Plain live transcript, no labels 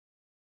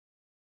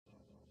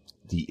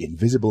The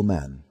Invisible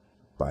Man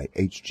by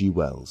H.G.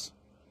 Wells.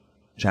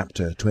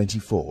 Chapter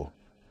 24.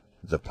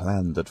 The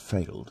Plan That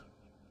Failed.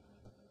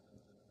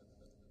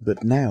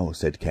 "But now,"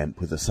 said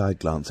Kemp, with a side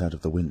glance out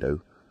of the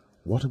window,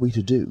 "what are we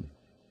to do?"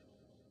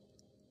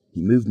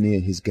 He moved near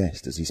his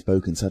guest as he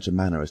spoke in such a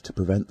manner as to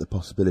prevent the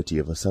possibility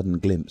of a sudden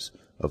glimpse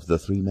of the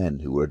three men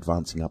who were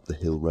advancing up the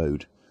hill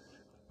road,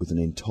 with an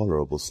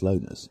intolerable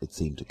slowness, it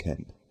seemed to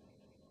Kemp.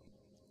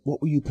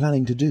 "What were you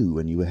planning to do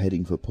when you were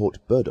heading for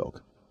Port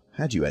Burdock?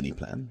 Had you any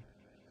plan?"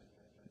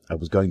 "I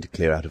was going to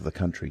clear out of the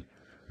country.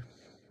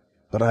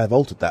 But I have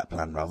altered that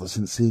plan rather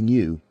since seeing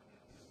you.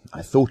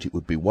 I thought it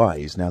would be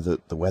wise, now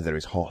that the weather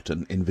is hot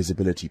and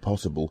invisibility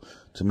possible,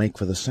 to make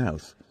for the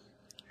south,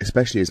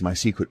 especially as my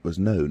secret was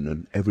known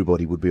and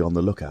everybody would be on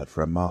the lookout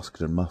for a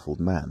masked and muffled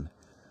man.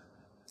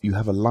 You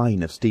have a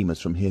line of steamers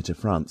from here to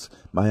France.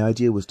 My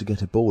idea was to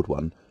get aboard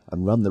one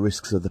and run the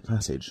risks of the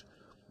passage.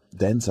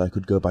 Thence I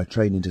could go by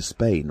train into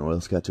Spain, or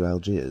else get to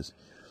Algiers.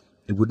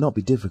 It would not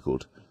be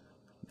difficult.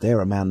 There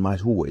a man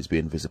might always be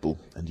invisible,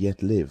 and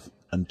yet live,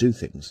 and do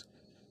things.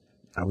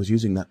 I was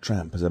using that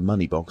tramp as a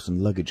money-box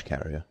and luggage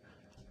carrier,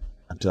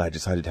 until I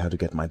decided how to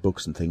get my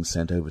books and things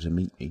sent over to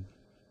meet me."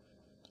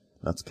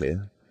 "That's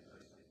clear.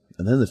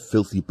 And then the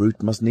filthy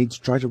brute must needs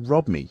try to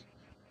rob me.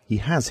 He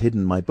has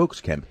hidden my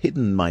books, Kemp,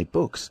 hidden my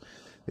books.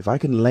 If I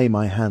can lay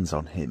my hands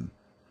on him—"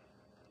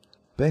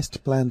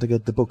 "Best plan to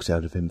get the books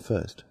out of him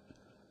first."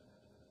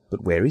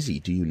 "But where is he?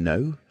 Do you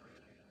know?"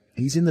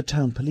 "He's in the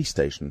town police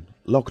station,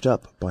 locked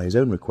up, by his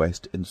own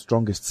request, in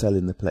strongest cell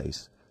in the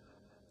place."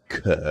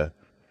 "Cur!"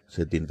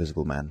 said the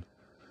Invisible Man.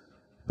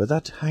 "But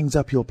that hangs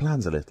up your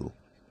plans a little.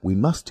 We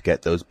must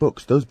get those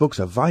books. Those books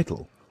are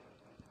vital."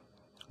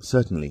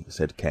 "Certainly,"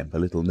 said Kemp, a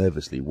little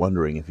nervously,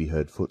 wondering if he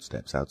heard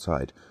footsteps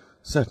outside.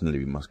 "Certainly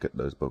we must get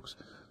those books.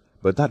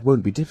 But that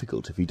won't be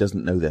difficult if he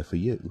doesn't know they're for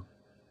you."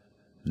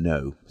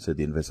 "No," said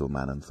the Invisible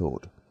Man, and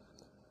thought.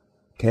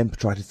 Kemp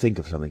tried to think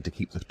of something to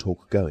keep the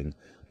talk going,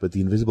 but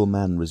the Invisible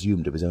Man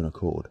resumed of his own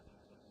accord.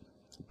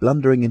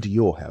 "Blundering into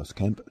your house,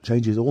 Kemp,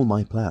 changes all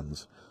my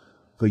plans.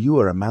 For you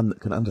are a man that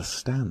can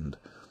understand.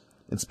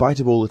 In spite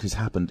of all that has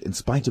happened, in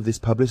spite of this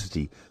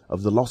publicity,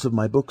 of the loss of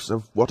my books,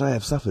 of what I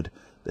have suffered,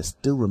 there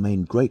still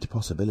remain great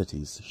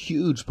possibilities,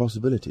 huge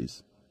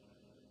possibilities."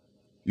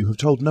 "You have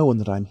told no one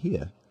that I'm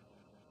here?"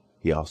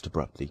 he asked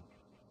abruptly.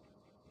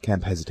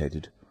 Kemp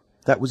hesitated.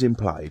 "That was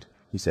implied,"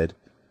 he said.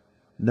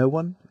 "No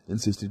one?"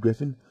 insisted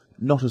Griffin.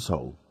 "Not a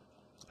soul."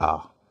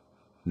 "Ah.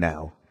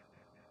 Now."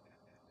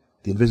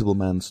 The Invisible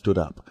Man stood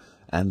up,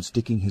 and,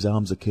 sticking his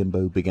arms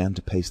akimbo, began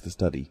to pace the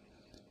study.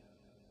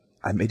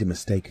 "I made a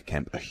mistake,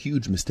 Kemp, a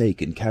huge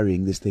mistake in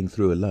carrying this thing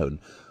through alone.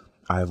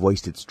 I have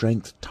wasted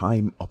strength,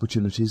 time,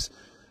 opportunities.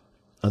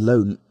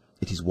 Alone,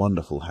 it is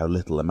wonderful how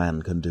little a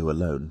man can do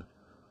alone.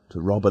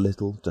 To rob a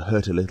little, to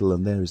hurt a little,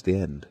 and there is the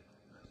end.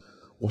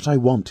 What I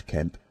want,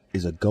 Kemp,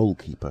 is a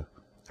goalkeeper,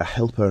 a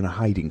helper and a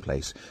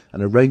hiding-place,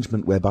 an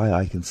arrangement whereby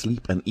I can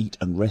sleep and eat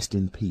and rest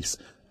in peace,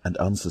 and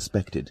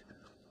unsuspected.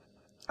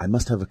 I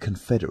must have a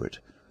confederate.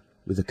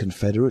 With a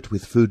confederate,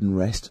 with food and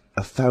rest,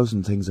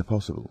 1,000 things are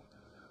possible.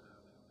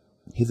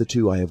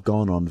 Hitherto I have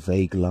gone on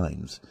vague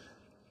lines.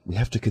 We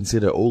have to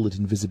consider all that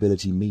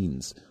invisibility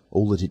means,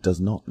 all that it does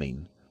not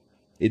mean.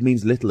 It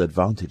means little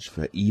advantage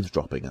for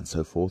eavesdropping and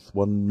so forth.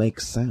 One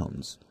makes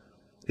sounds.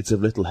 It's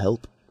of little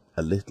help,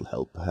 a little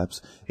help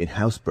perhaps, in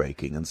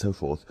housebreaking and so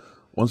forth.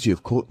 Once you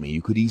have caught me,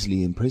 you could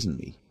easily imprison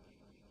me.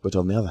 But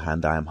on the other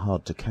hand, I am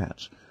hard to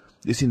catch.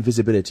 This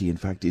invisibility, in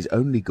fact, is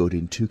only good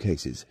in 2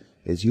 cases.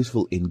 It's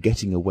useful in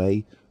getting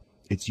away.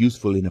 It's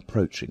useful in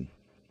approaching.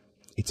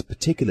 It's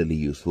particularly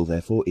useful,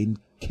 therefore, in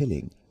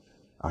killing.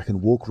 I can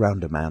walk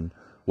round a man,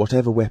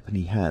 whatever weapon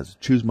he has,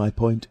 choose my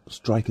point,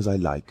 strike as I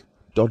like,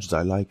 dodge as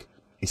I like,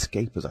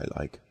 escape as I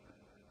like."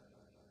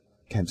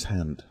 Kemp's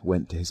hand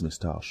went to his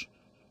moustache.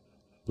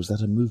 Was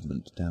that a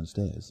movement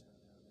downstairs?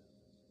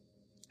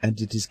 "And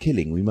it is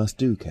killing we must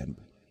do,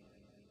 Kemp."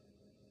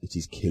 "It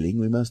is killing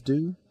we must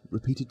do?"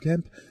 repeated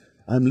Kemp.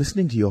 "I'm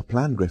listening to your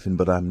plan, Griffin,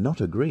 but I'm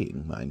not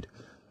agreeing, mind.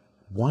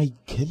 Why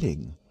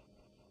killing?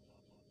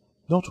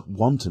 Not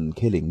wanton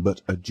killing,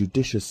 but a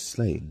judicious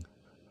slaying.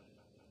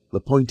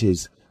 The point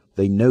is,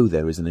 they know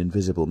there is an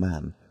invisible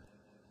man,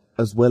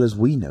 as well as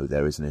we know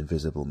there is an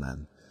invisible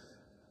man.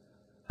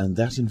 And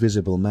that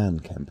invisible man,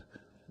 Kemp,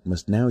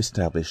 must now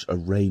establish a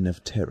reign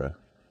of terror.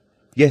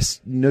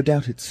 Yes, no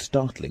doubt it's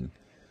startling,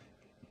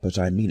 but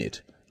I mean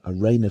it, a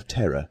reign of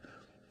terror.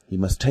 He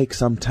must take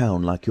some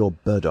town like your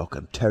Burdock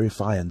and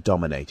terrify and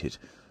dominate it.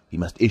 He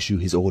must issue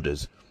his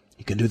orders.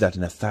 He can do that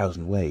in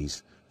 1,000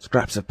 ways.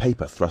 Scraps of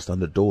paper thrust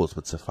under doors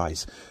would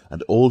suffice,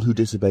 and all who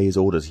disobey his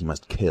orders he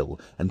must kill,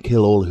 and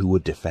kill all who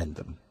would defend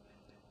them."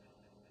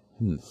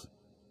 "Humph,"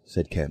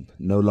 said Kemp,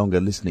 no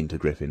longer listening to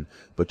Griffin,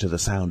 but to the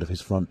sound of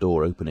his front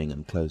door opening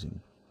and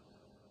closing.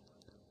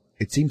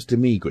 "It seems to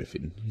me,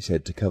 Griffin," he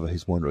said, to cover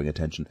his wandering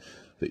attention,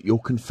 "that your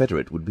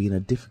confederate would be in a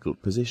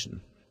difficult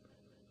position."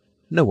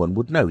 "No one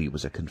would know he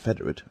was a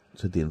confederate,"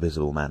 said the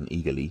Invisible Man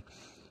eagerly,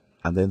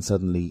 and then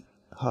suddenly,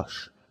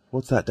 "Hush!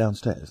 What's that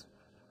downstairs?"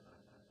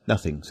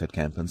 "Nothing," said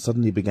Kemp, and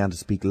suddenly began to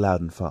speak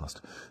loud and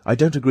fast. "I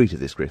don't agree to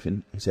this,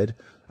 Griffin," he said.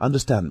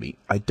 "Understand me.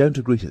 I don't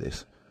agree to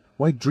this.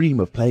 Why dream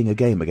of playing a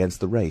game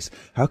against the race?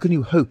 How can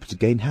you hope to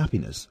gain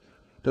happiness?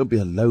 Don't be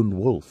a lone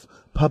wolf.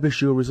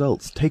 Publish your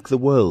results. Take the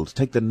world,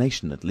 take the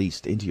nation at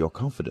least, into your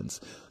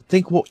confidence.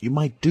 Think what you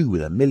might do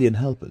with 1,000,000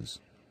 helpers."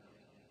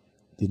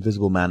 The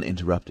Invisible Man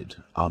interrupted,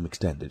 arm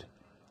extended.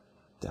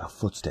 "There are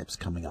footsteps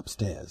coming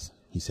upstairs,"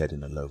 he said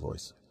in a low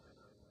voice.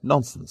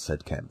 "Nonsense,"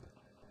 said Kemp.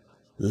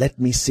 "Let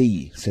me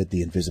see," said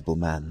the Invisible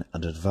Man,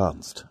 and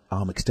advanced,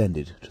 arm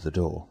extended, to the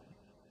door.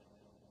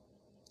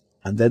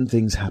 And then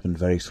things happened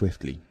very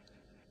swiftly.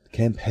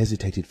 Kemp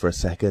hesitated for a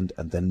second,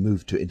 and then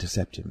moved to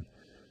intercept him.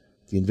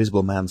 The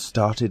Invisible Man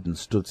started and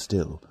stood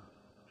still.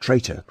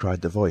 "Traitor!"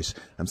 cried the voice,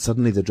 and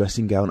suddenly the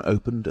dressing-gown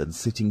opened, and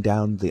sitting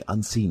down, the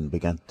unseen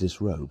began to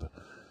disrobe.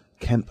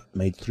 Kemp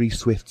made 3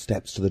 swift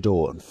steps to the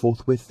door, and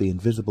forthwith the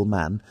Invisible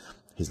Man,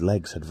 his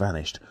legs had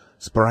vanished,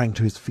 sprang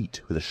to his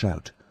feet with a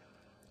shout.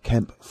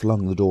 Kemp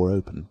flung the door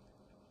open.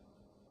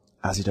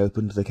 As it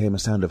opened, there came a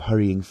sound of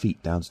hurrying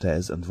feet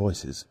downstairs and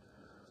voices.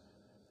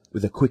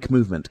 With a quick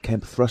movement,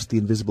 Kemp thrust the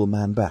Invisible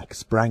Man back,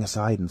 sprang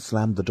aside, and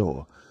slammed the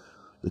door.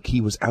 The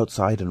key was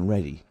outside and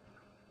ready.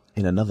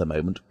 In another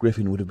moment,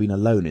 Griffin would have been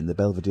alone in the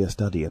Belvedere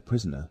study, a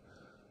prisoner.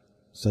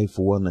 Save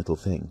for one little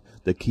thing,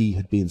 the key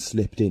had been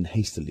slipped in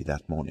hastily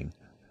that morning.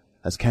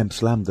 As Kemp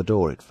slammed the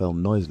door, it fell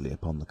noisily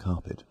upon the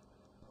carpet.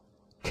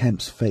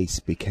 Kemp's face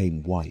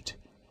became white.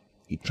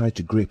 He tried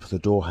to grip the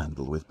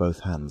door-handle with both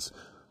hands.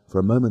 For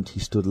a moment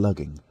he stood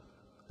lugging.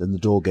 Then the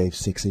door gave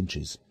 6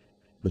 inches.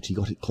 But he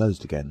got it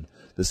closed again.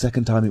 The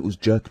second time it was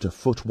jerked a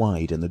foot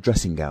wide, and the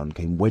dressing-gown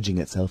came wedging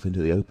itself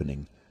into the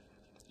opening.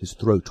 His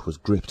throat was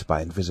gripped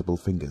by invisible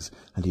fingers,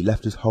 and he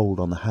left his hold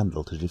on the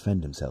handle to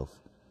defend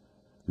himself.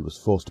 He was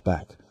forced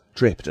back,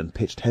 tripped, and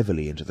pitched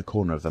heavily into the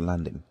corner of the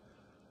landing.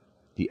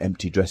 The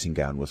empty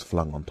dressing-gown was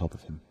flung on top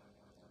of him.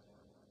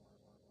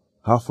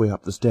 Halfway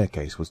up the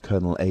staircase was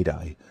Colonel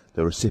Adye,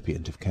 the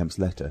recipient of Kemp's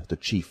letter, the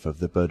chief of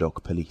the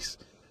Burdock police.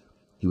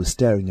 He was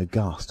staring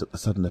aghast at the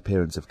sudden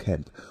appearance of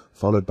Kemp,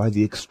 followed by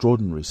the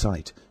extraordinary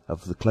sight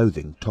of the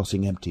clothing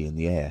tossing empty in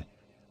the air.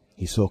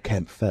 He saw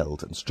Kemp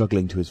felled and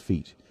struggling to his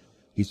feet.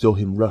 He saw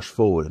him rush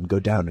forward and go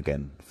down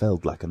again,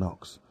 felled like an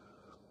ox.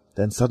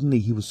 Then suddenly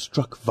he was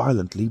struck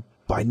violently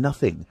by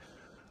nothing.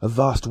 A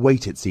vast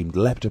weight, it seemed,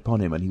 leapt upon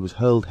him, and he was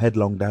hurled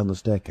headlong down the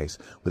staircase,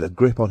 with a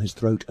grip on his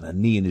throat and a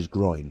knee in his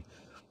groin.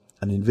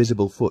 An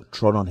invisible foot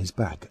trod on his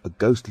back. A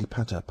ghostly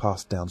patter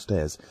passed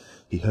downstairs.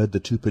 He heard the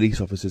 2 police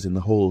officers in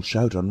the hall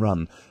shout and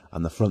run,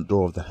 and the front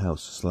door of the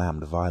house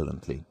slammed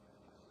violently.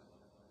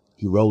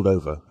 He rolled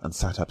over and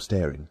sat up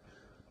staring.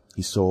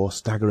 He saw,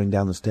 staggering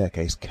down the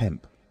staircase,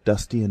 Kemp,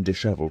 dusty and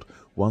dishevelled,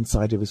 one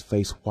side of his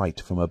face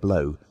white from a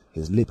blow,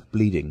 his lip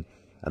bleeding,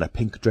 and a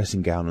pink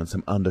dressing-gown and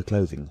some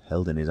underclothing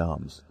held in his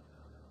arms.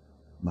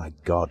 "My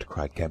God!"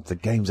 cried Kemp. "The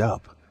game's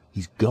up!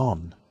 He's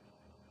gone!"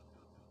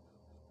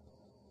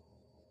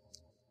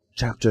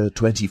 Chapter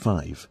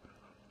 25.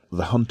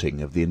 The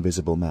Hunting of the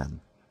Invisible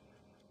Man.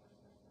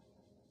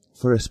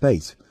 For a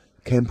space,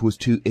 Kemp was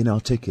too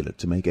inarticulate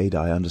to make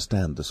Adye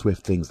understand the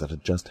swift things that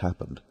had just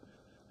happened.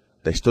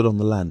 They stood on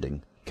the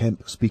landing,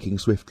 Kemp speaking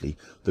swiftly,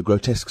 the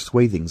grotesque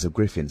swathings of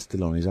Griffin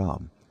still on his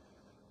arm.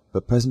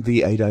 But presently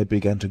Adye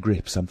began to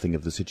grip something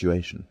of the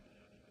situation.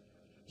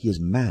 "He is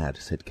mad,"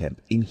 said Kemp.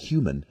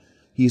 "Inhuman.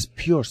 He is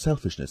pure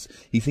selfishness.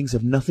 He thinks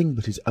of nothing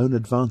but his own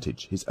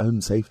advantage, his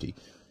own safety.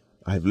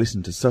 I have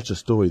listened to such a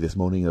story this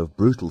morning of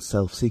brutal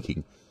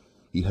self-seeking.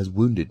 He has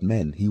wounded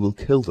men. He will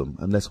kill them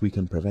unless we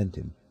can prevent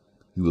him.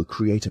 He will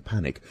create a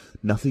panic.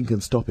 Nothing can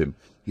stop him.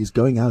 He is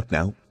going out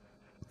now.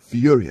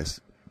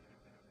 Furious."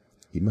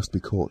 "He must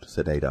be caught,"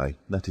 said Adye.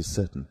 "That is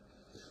certain."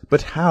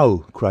 "But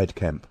how?" cried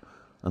Kemp,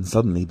 and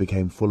suddenly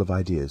became full of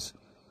ideas.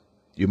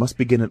 "You must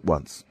begin at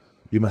once.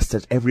 You must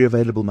set every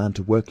available man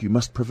to work. You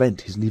must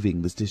prevent his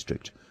leaving this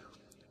district.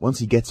 Once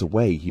he gets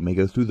away, he may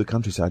go through the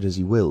countryside as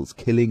he wills,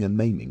 killing and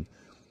maiming.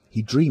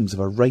 He dreams of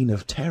a reign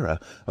of terror,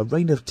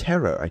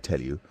 I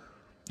tell you.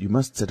 You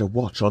must set a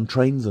watch on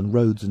trains and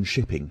roads and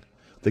shipping.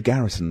 The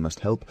garrison must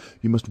help.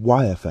 You must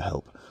wire for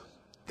help.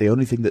 The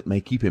only thing that may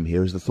keep him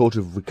here is the thought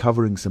of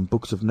recovering some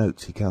books of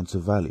notes he counts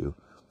of value.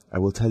 I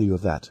will tell you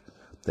of that.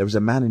 There is a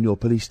man in your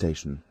police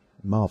station,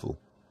 Marvel."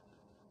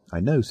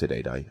 "I know," said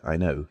Adye, "I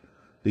know.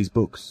 These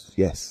books,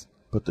 yes,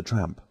 but the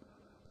tramp."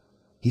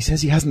 "He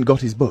says he hasn't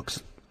got his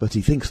books, but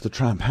he thinks the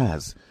tramp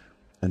has.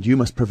 And you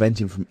must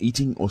prevent him from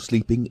eating or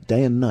sleeping.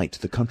 Day and night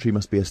the country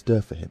must be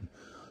astir for him.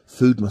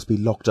 Food must be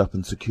locked up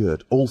and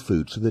secured, all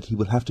food, so that he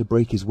will have to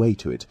break his way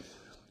to it.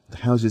 The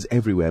houses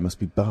everywhere must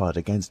be barred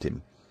against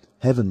him.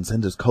 Heaven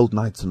send us cold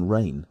nights and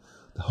rain.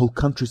 The whole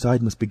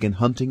countryside must begin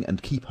hunting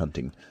and keep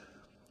hunting.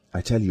 I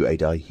tell you,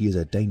 Adye, he is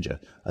a danger,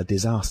 a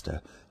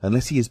disaster.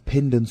 Unless he is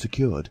pinned and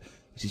secured,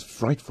 it is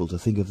frightful to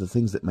think of the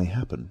things that may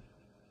happen."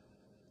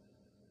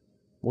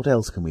 "What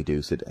else can we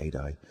do?" said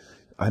Adye.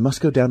 "I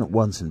must go down at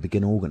once and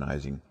begin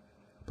organizing.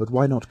 But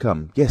why not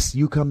come? Yes,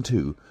 you come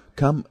too.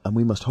 Come, and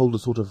we must hold a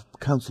sort of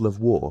council of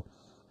war.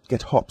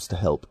 Get Hops to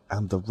help,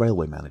 and the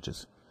railway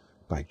managers.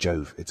 By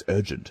Jove, it's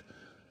urgent.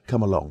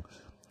 come along.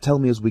 Tell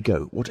me as we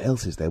go, what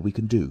else is there we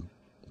can do?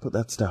 Put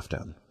that stuff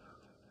down."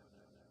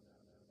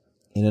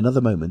 In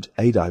another moment,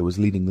 Adye was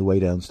leading the way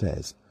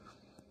downstairs.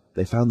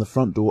 They found the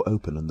front door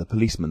open and the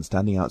policeman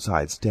standing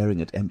outside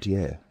staring at empty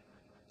air.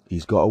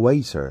 "He's got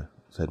away, sir,"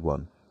 said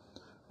one.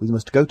 "We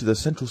must go to the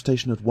central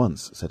station at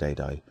once," said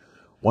Adye.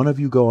 "One of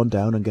you go on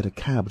down and get a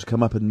cab to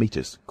come up and meet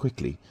us,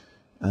 quickly.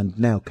 And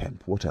now,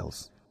 Kemp, what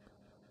else?"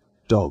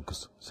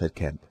 "Dogs," said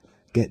Kemp.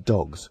 "Get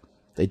dogs.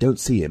 They don't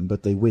see him,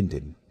 but they wind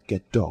him.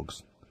 Get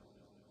dogs."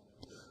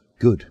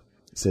 "Good,"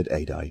 said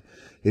Adye.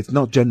 "It's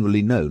not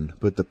generally known,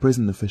 but the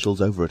prison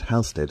officials over at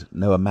Halstead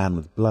know a man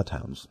with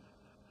bloodhounds.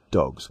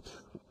 Dogs.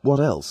 What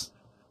else?"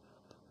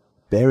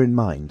 "Bear in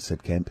mind,"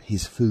 said Kemp,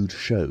 "his food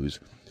shows.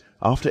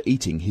 After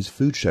eating, his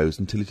food shows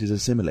until it is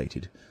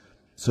assimilated,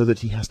 so that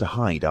he has to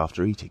hide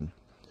after eating.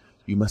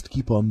 You must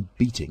keep on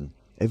beating,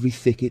 every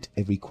thicket,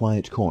 every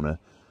quiet corner,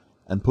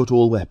 and put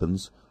all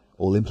weapons,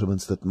 all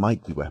implements that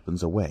might be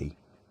weapons, away.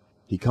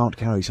 He can't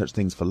carry such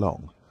things for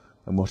long,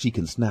 and what he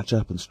can snatch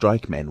up and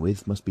strike men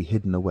with must be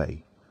hidden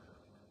away."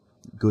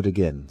 "Good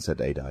again," said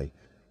Adye.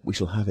 "We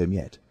shall have him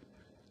yet."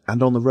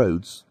 "And on the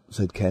roads,"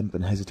 said Kemp,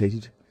 and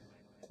hesitated.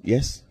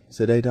 "Yes,"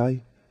 said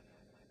Adye.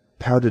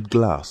 "Powdered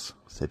glass,"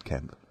 said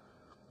Kemp.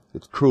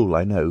 "It's cruel,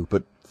 I know,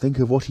 but think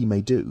of what he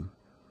may do."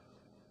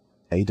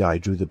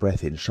 Adye drew the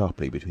breath in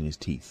sharply between his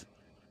teeth.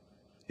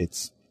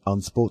 "It's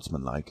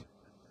unsportsmanlike."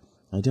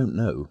 "I don't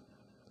know.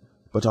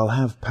 But I'll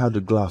have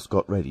powdered glass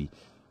got ready.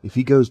 If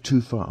he goes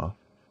too far—"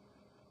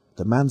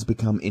 "The man's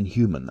become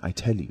inhuman, I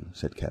tell you,"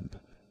 said Kemp.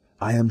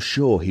 "I am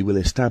sure he will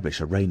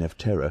establish a reign of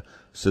terror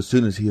so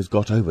soon as he has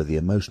got over the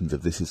emotions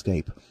of this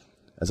escape,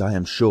 as I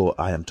am sure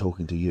I am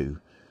talking to you.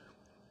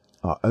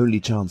 Our only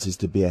chance is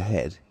to be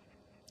ahead.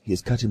 He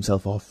has cut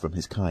himself off from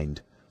his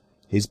kind.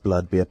 His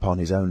blood be upon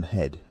his own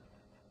head."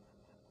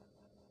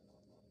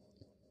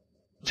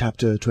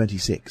 Chapter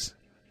 26.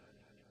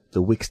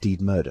 The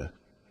Wicksteed Murder.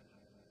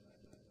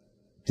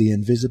 The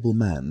Invisible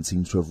Man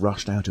seems to have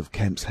rushed out of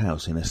Kemp's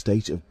house in a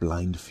state of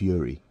blind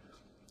fury.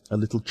 A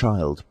little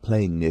child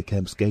playing near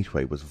Kemp's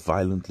gateway was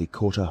violently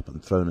caught up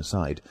and thrown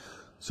aside,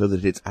 so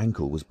that its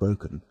ankle was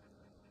broken,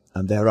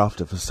 and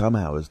thereafter for some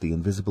hours the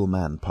Invisible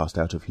Man passed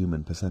out of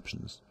human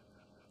perceptions.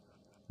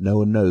 No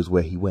one knows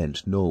where he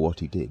went nor what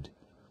he did,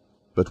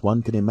 but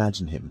one can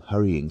imagine him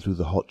hurrying through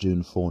the hot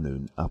June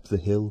forenoon, up the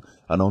hill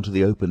and on to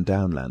the open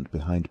downland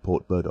behind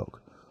Port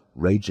Burdock,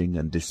 raging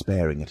and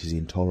despairing at his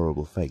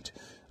intolerable fate,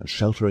 and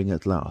sheltering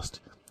at last,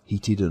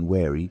 heated and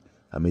weary,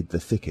 amid the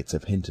thickets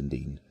of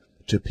Hintondean,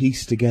 to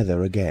piece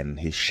together again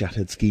his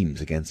shattered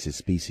schemes against his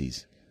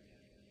species.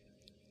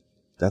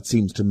 That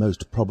seems the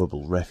most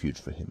probable refuge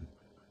for him,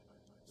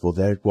 for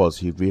there it was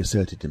he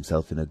reasserted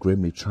himself in a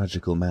grimly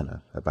tragical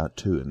manner about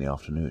 2 in the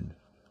afternoon.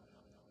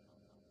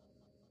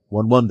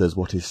 One wonders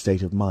what his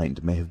state of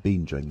mind may have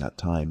been during that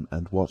time,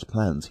 and what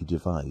plans he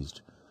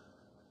devised.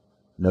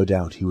 No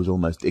doubt he was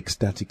almost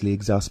ecstatically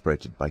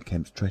exasperated by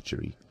Kemp's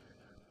treachery,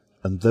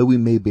 and though we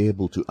may be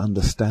able to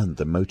understand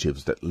the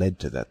motives that led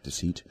to that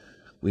deceit,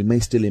 we may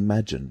still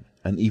imagine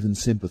and even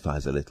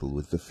sympathize a little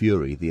with the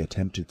fury the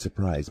attempted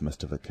surprise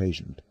must have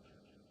occasioned.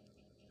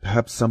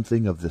 Perhaps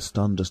something of the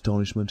stunned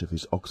astonishment of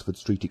his Oxford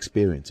Street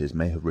experiences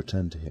may have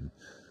returned to him,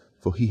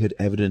 for he had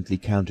evidently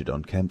counted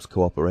on Kemp's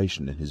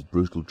cooperation in his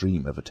brutal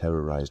dream of a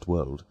terrorized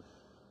world.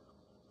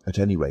 At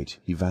any rate,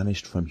 he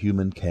vanished from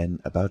human ken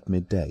about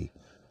midday,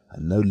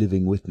 and no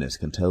living witness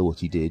can tell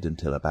what he did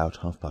until about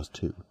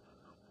 2:30.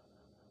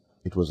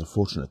 It was a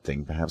fortunate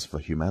thing, perhaps, for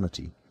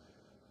humanity,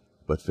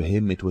 but for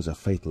him it was a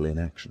fatal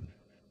inaction.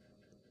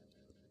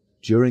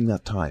 During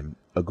that time,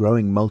 a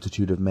growing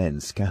multitude of men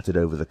scattered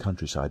over the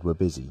countryside were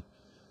busy.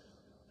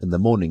 In the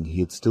morning he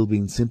had still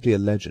been simply a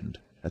legend,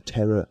 a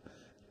terror.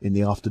 In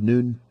the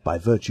afternoon, by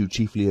virtue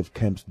chiefly of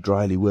Kemp's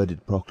dryly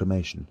worded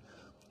proclamation,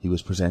 he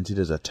was presented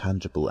as a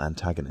tangible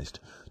antagonist,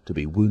 to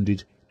be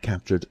wounded,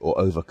 captured, or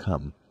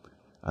overcome,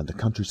 and the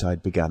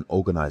countryside began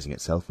organizing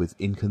itself with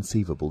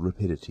inconceivable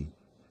rapidity.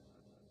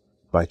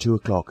 By 2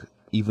 o'clock,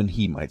 even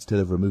he might still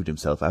have removed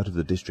himself out of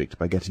the district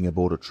by getting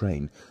aboard a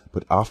train,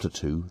 but after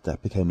 2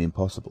 that became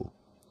impossible.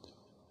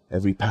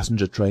 Every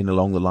passenger train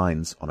along the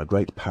lines, on a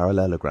great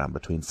parallelogram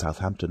between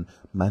Southampton,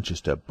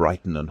 Manchester,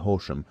 Brighton, and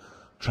Horsham,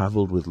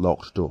 travelled with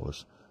locked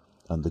doors,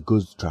 and the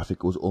goods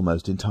traffic was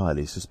almost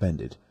entirely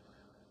suspended.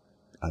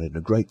 And in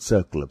a great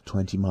circle of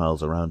 20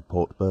 miles around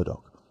Port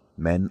Burdock,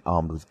 men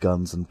armed with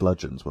guns and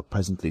bludgeons were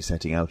presently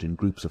setting out in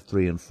groups of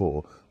 3 and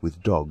 4,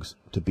 with dogs,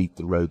 to beat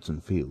the roads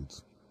and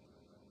fields.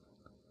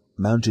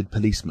 Mounted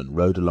policemen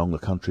rode along the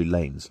country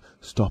lanes,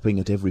 stopping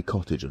at every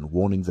cottage and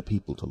warning the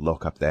people to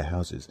lock up their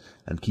houses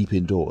and keep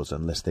indoors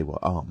unless they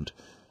were armed,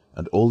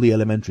 and all the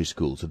elementary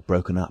schools had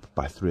broken up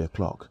by 3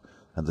 o'clock,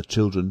 and the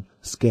children,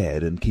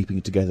 scared and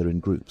keeping together in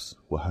groups,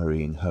 were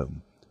hurrying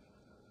home.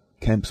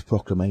 Kemp's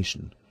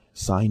proclamation,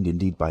 signed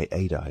indeed by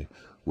Adye,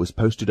 was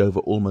posted over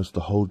almost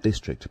the whole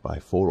district by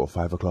 4 or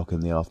 5 o'clock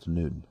in the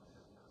afternoon.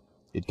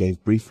 It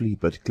gave briefly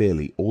but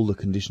clearly all the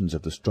conditions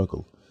of the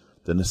struggle,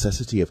 the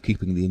necessity of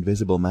keeping the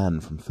Invisible Man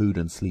from food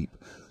and sleep,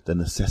 the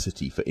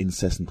necessity for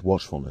incessant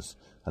watchfulness,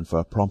 and for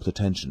a prompt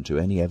attention to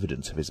any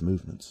evidence of his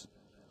movements.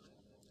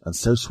 And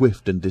so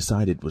swift and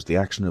decided was the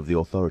action of the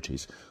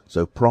authorities,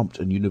 so prompt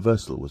and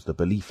universal was the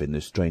belief in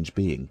this strange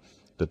being,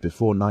 that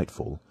before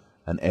nightfall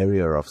an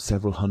area of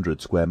several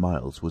hundred square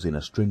miles was in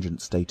a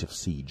stringent state of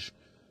siege.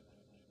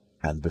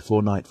 And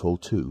before nightfall,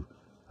 too,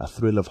 a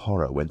thrill of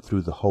horror went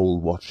through the whole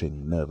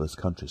watching, nervous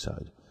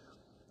countryside,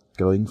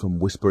 going from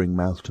whispering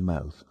mouth to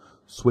mouth,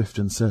 swift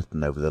and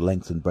certain over the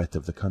length and breadth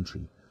of the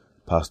country,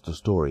 past the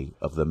story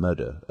of the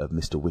murder of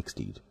Mr.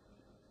 Wicksteed.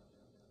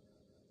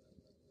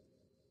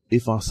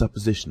 If our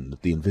supposition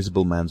that the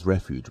Invisible Man's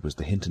refuge was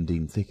the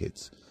Hintondean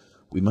thickets,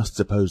 we must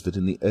suppose that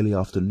in the early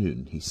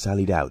afternoon he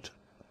sallied out,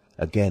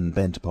 again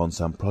bent upon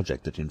some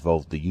project that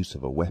involved the use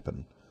of a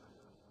weapon.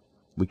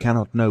 We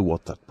cannot know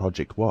what that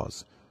project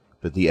was,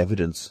 but the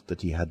evidence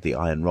that he had the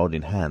iron rod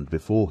in hand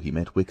before he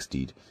met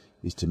Wicksteed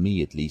is, to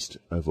me at least,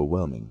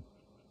 overwhelming.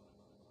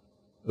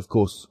 Of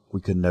course,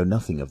 we can know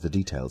nothing of the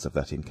details of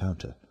that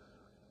encounter.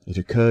 It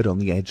occurred on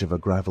the edge of a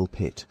gravel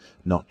pit,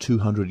 not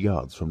 200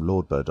 yards from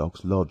Lord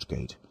Burdock's lodge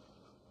gate.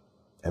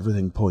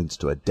 Everything points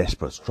to a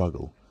desperate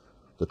struggle.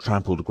 The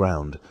trampled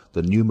ground,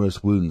 the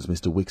numerous wounds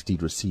Mr.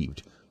 Wicksteed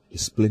received,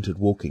 his splintered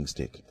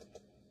walking-stick.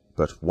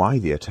 But why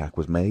the attack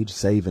was made,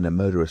 save in a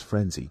murderous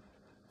frenzy,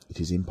 it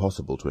is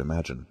impossible to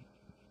imagine.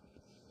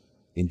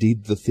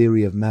 Indeed, the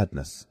theory of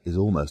madness is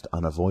almost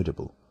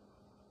unavoidable.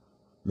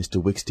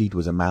 Mr. Wicksteed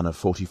was a man of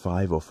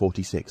 45 or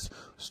 46,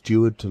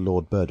 steward to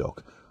Lord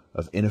Burdock,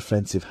 of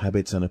inoffensive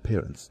habits and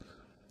appearance,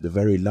 the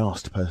very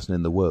last person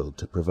in the world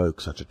to provoke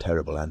such a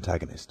terrible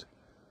antagonist.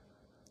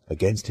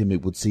 Against him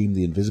it would seem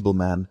the Invisible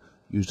Man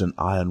used an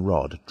iron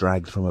rod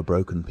dragged from a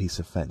broken piece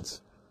of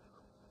fence.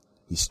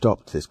 He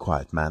stopped this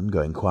quiet man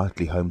going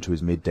quietly home to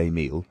his midday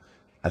meal,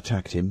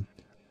 attacked him,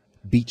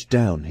 beat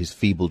down his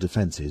feeble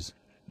defences,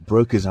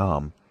 broke his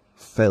arm,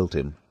 felled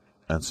him,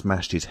 and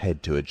smashed his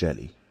head to a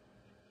jelly.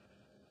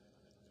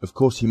 Of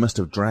course he must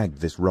have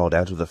dragged this rod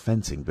out of the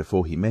fencing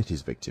before he met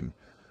his victim.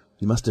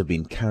 He must have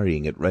been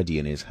carrying it ready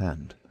in his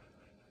hand.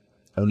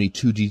 Only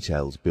two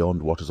details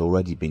beyond what has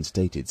already been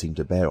stated seem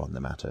to bear on the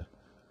matter.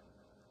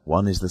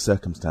 One is the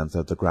circumstance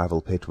that the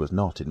gravel pit was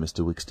not in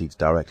Mr. Wicksteed's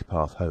direct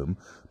path home,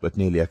 but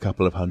nearly a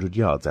couple of 100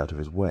 yards out of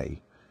his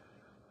way.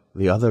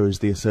 The other is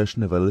the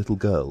assertion of a little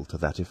girl to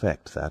that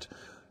effect that,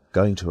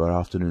 going to her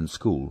afternoon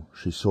school,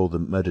 she saw the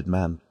murdered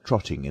man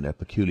trotting in a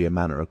peculiar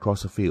manner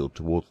across a field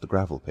towards the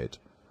gravel pit.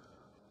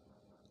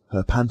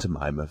 Her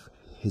pantomime of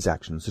his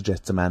action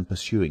suggests a man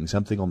pursuing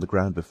something on the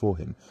ground before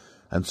him,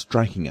 and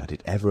striking at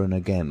it ever and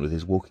again with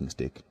his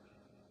walking-stick.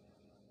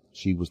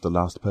 She was the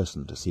last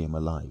person to see him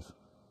alive.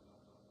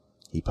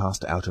 He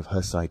passed out of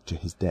her sight to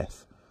his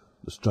death,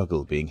 the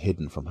struggle being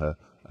hidden from her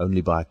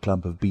only by a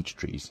clump of beech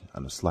trees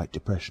and a slight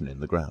depression in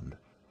the ground.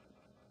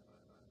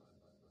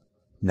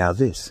 Now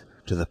this,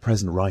 to the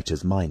present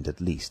writer's mind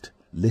at least,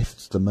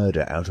 lifts the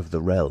murder out of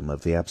the realm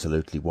of the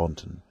absolutely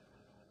wanton.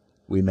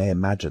 We may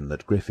imagine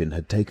that Griffin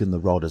had taken the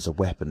rod as a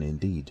weapon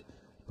indeed,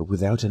 but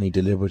without any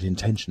deliberate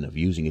intention of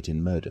using it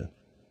in murder.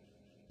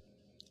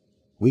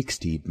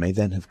 Wicksteed may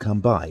then have come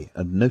by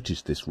and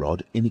noticed this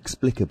rod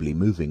inexplicably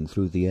moving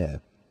through the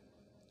air.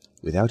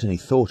 Without any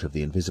thought of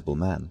the Invisible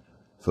Man,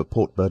 for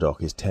Port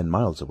Burdock is 10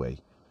 miles away,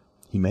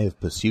 he may have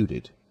pursued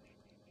it.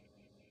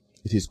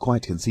 It is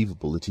quite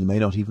conceivable that he may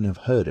not even have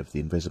heard of the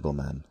Invisible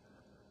Man.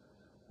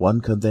 One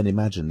can then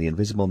imagine the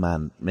Invisible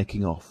Man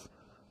making off,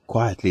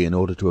 quietly in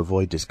order to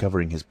avoid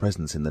discovering his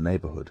presence in the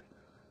neighbourhood,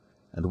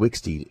 and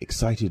Wicksteed,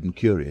 excited and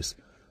curious,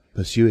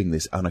 pursuing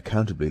this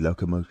unaccountably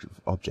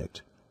locomotive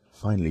object,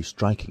 finally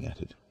striking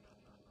at it.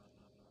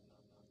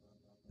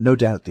 No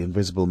doubt the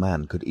Invisible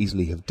Man could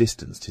easily have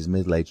distanced his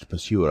middle-aged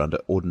pursuer under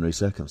ordinary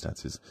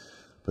circumstances,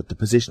 but the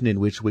position in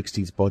which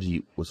Wicksteed's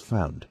body was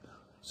found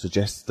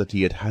suggests that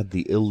he had had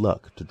the ill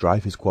luck to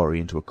drive his quarry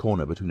into a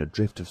corner between a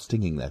drift of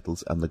stinging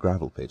nettles and the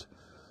gravel pit.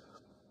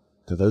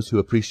 To those who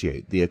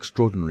appreciate the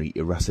extraordinary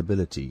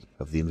irascibility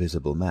of the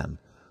Invisible Man,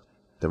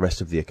 the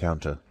rest of the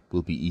encounter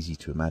will be easy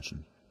to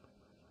imagine.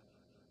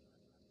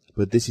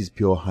 But this is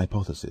pure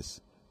hypothesis.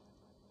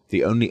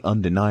 The only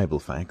undeniable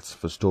facts,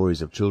 for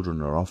stories of children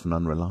are often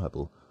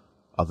unreliable,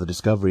 are the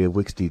discovery of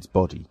Wicksteed's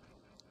body,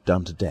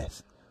 done to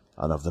death,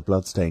 and of the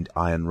blood-stained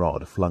iron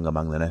rod flung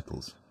among the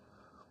nettles.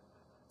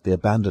 The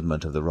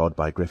abandonment of the rod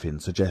by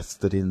Griffin suggests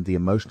that in the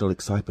emotional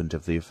excitement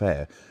of the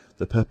affair,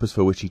 the purpose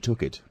for which he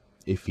took it,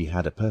 if he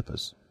had a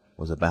purpose,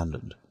 was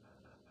abandoned.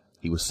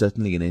 He was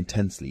certainly an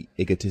intensely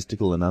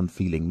egotistical and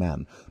unfeeling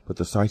man, but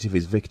the sight of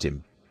his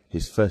victim,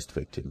 his first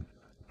victim,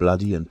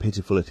 bloody and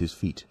pitiful at his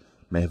feet,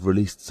 may have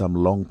released some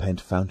long-pent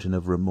fountain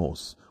of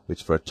remorse,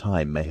 which for a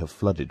time may have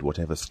flooded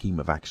whatever scheme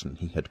of action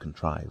he had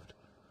contrived.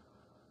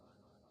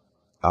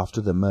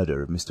 After the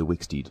murder of Mr.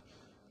 Wicksteed,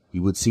 he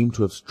would seem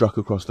to have struck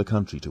across the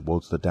country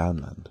towards the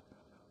downland.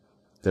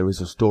 There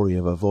is a story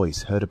of a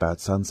voice heard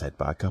about sunset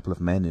by a couple of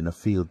men in a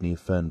field near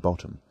Fern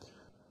Bottom.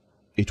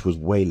 It was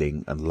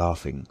wailing and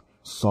laughing,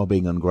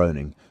 sobbing and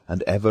groaning,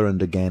 and ever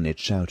and again it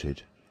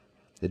shouted.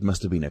 It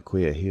must have been a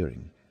queer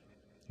hearing.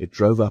 It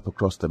drove up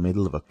across the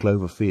middle of a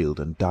clover field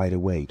and died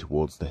away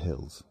towards the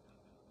hills.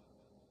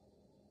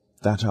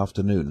 That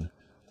afternoon,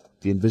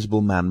 the Invisible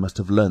Man must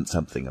have learnt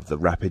something of the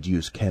rapid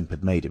use Kemp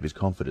had made of his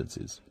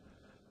confidences.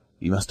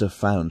 He must have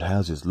found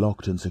houses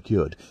locked and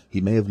secured.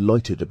 He may have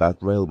loitered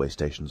about railway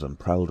stations and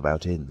prowled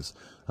about inns,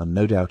 and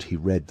no doubt he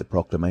read the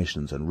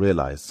proclamations and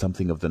realized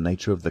something of the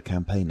nature of the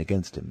campaign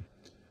against him.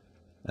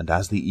 And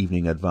as the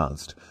evening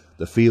advanced,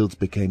 the fields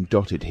became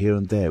dotted here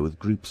and there with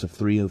groups of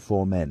 3 or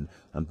 4 men,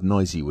 and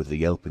noisy with the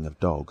yelping of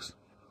dogs.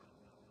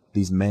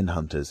 These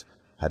men-hunters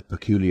had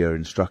peculiar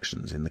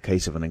instructions in the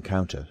case of an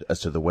encounter as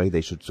to the way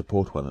they should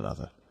support one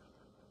another.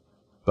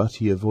 But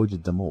he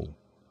avoided them all.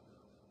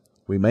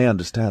 We may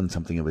understand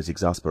something of his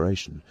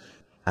exasperation,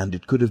 and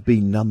it could have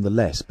been none the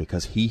less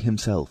because he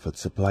himself had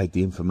supplied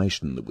the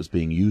information that was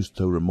being used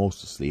so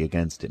remorselessly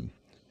against him.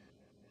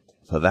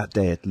 For that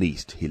day at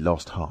least he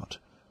lost heart.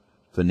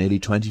 For nearly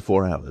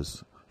 24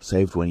 hours,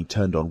 save when he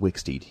turned on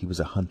Wicksteed, he was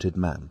a hunted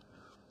man.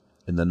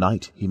 In the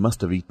night he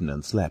must have eaten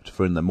and slept,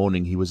 for in the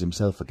morning he was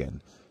himself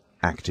again,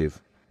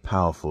 active,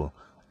 powerful,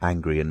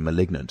 angry and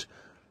malignant,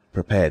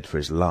 prepared for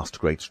his last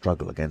great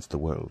struggle against the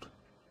world.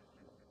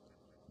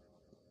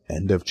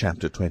 End of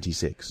chapter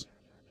 26.